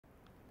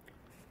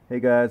Hey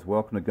guys,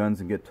 welcome to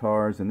Guns and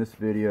Guitars. In this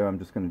video I'm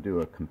just going to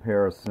do a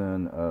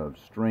comparison of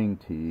string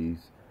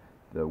tees.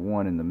 The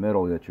one in the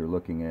middle that you're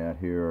looking at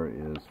here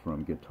is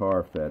from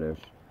Guitar Fetish,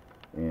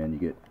 and you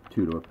get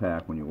 2 to a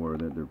pack when you order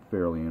them. They're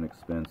fairly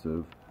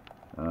inexpensive.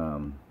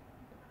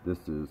 This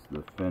is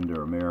the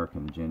Fender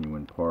American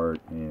genuine part,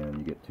 and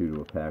you get 2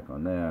 to a pack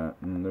on that,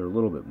 and they're a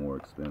little bit more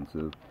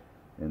expensive.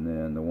 And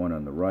then the one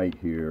on the right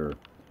here,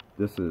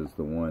 this is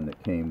the one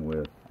that came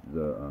with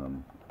the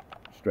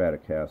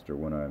Stratocaster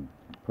when I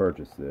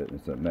purchased it.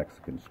 It's a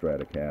Mexican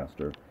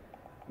Stratocaster,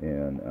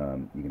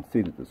 and you can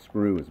see that the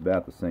screw is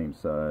about the same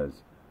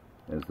size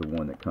as the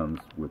one that comes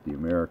with the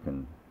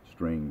American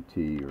String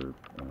T,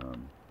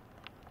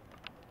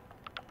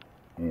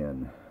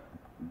 and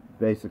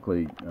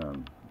basically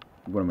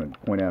what I'm going to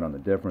point out on the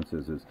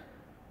differences is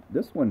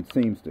this one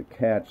seems to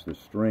catch the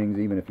strings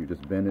even if you're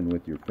just bending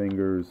with your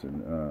fingers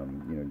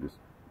and just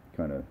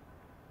kind of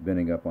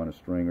bending up on a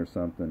string or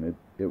something.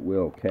 It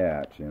will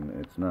catch, and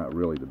it's not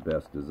really the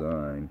best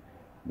design.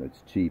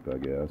 It's cheap, I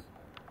guess.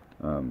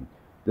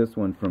 This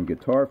one from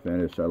Guitar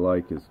Fetish I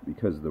like is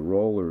because the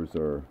rollers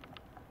are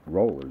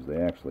rollers.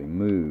 They actually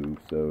move,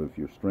 so if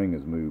your string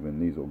is moving,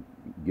 these will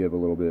give a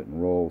little bit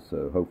and roll,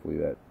 so hopefully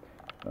that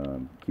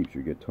keeps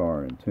your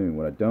guitar in tune.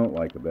 What I don't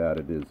like about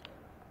it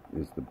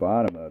is the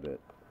bottom of it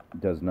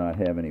does not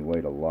have any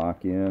way to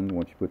lock in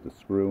once you put the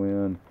screw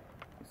in,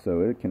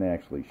 so it can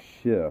actually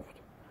shift.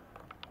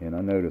 And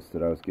I noticed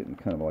that I was getting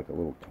kind of like a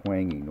little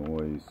twangy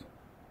noise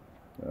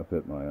up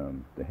at my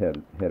the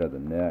head of the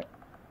neck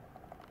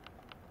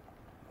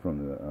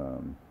from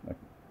the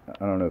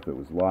I don't know if it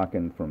was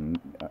locking from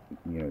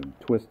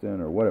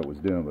twisting or what it was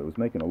doing, but it was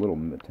making a little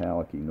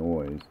metallic-y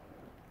noise.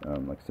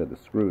 Like I said, the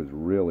screw is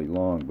really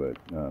long, but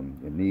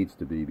it needs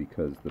to be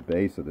because the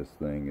base of this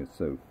thing is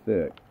so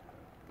thick.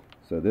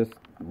 So this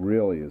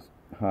really is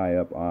high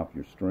up off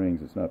your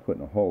strings. It's not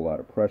putting a whole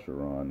lot of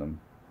pressure on them.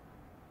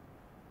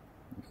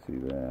 You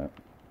see that.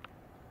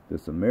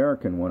 This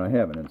American one I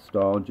haven't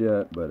installed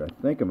yet, but I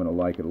think I'm going to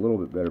like it a little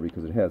bit better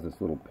because it has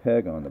this little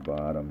peg on the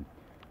bottom,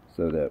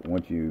 so that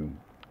once you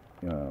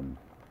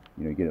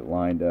get it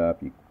lined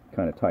up, you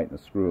kind of tighten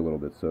the screw a little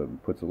bit so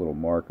it puts a little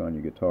mark on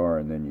your guitar,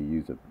 and then you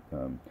use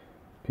a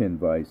pin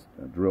vise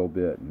drill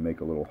bit and make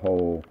a little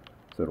hole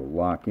so it'll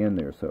lock in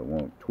there so it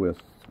won't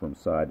twist from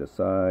side to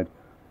side.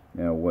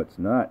 Now what's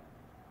not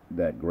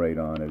that great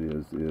on it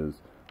is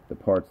the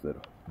parts that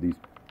these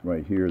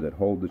right here that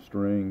hold the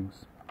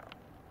strings.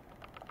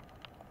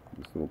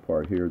 This little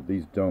part here,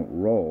 these don't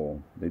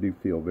roll. They do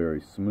feel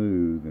very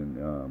smooth,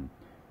 and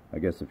I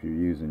guess if you're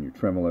using your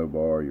tremolo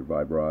bar, your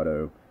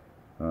vibrato,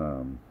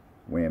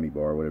 whammy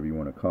bar, whatever you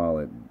want to call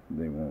it,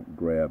 they won't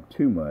grab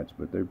too much,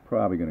 but they're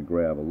probably going to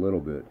grab a little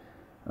bit.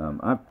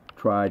 I've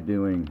tried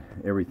doing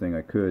everything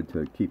I could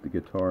to keep the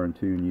guitar in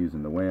tune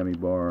using the whammy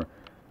bar.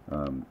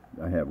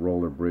 I have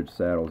roller bridge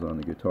saddles on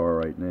the guitar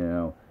right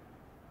now.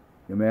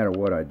 No matter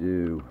what I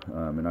do,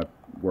 and I've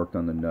worked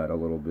on the nut a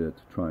little bit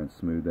to try and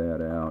smooth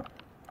that out,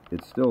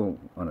 it's still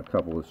on a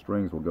couple of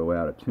strings will go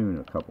out of tune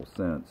a couple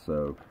cents.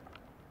 So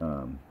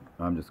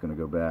I'm just going to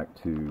go back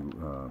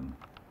to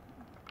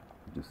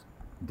just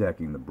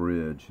decking the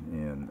bridge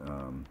and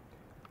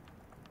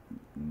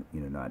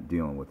not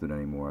dealing with it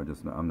anymore.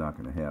 I'm not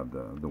going to have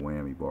the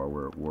whammy bar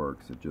where it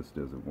works. It just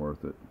isn't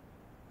worth it.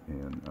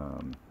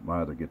 And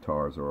my other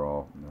guitars are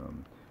all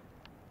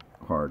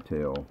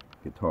hardtail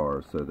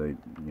guitars, so they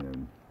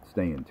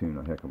stay in tune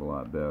a heck of a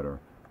lot better.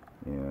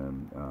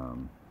 And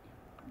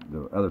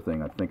the other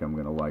thing I think I'm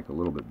going to like a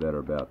little bit better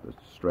about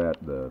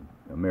the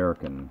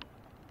American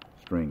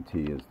String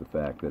T is the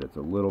fact that it's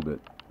a little bit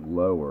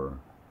lower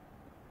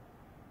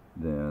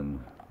than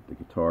the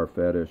Guitar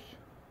Fetish.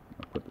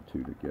 I'll put the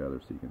two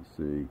together so you can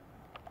see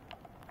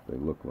what they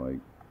look like.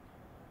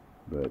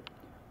 But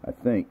I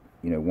think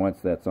once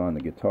that's on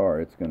the guitar,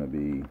 it's going to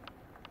be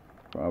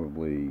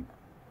probably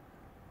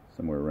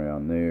somewhere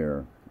around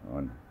there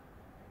on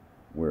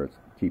where it's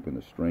keeping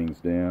the strings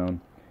down.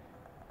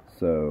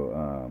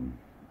 So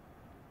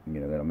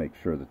that'll make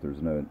sure that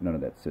there's none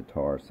of that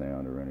sitar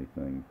sound or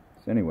anything.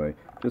 So anyway,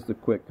 just a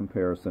quick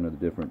comparison of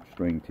the different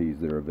string tees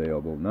that are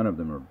available. None of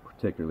them are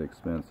particularly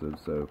expensive,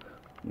 so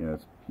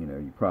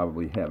you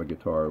probably have a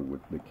guitar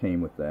that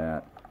came with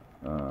that.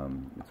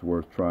 It's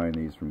worth trying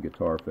these from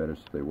Guitar Fetish.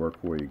 If they work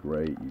for you,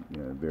 great.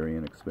 Very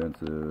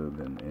inexpensive,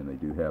 and they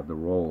do have the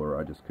roller.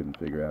 I just couldn't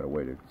figure out a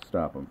way to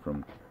stop them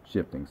from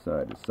shifting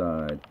side to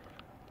side.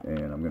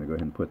 And I'm going to go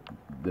ahead and put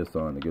this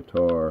on the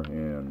guitar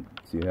and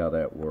see how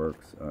that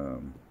works.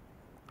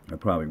 I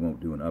probably won't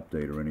do an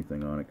update or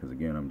anything on it because,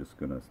 again, I'm just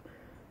going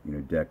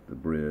to deck the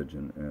bridge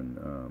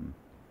and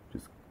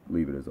just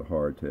leave it as a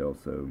hardtail,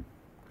 so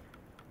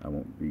I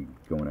won't be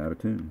going out of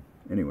tune.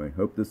 Anyway,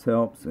 hope this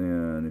helps,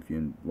 and if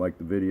you like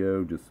the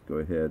video, just go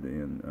ahead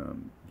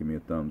and give me a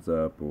thumbs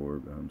up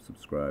or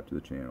subscribe to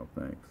the channel.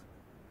 Thanks.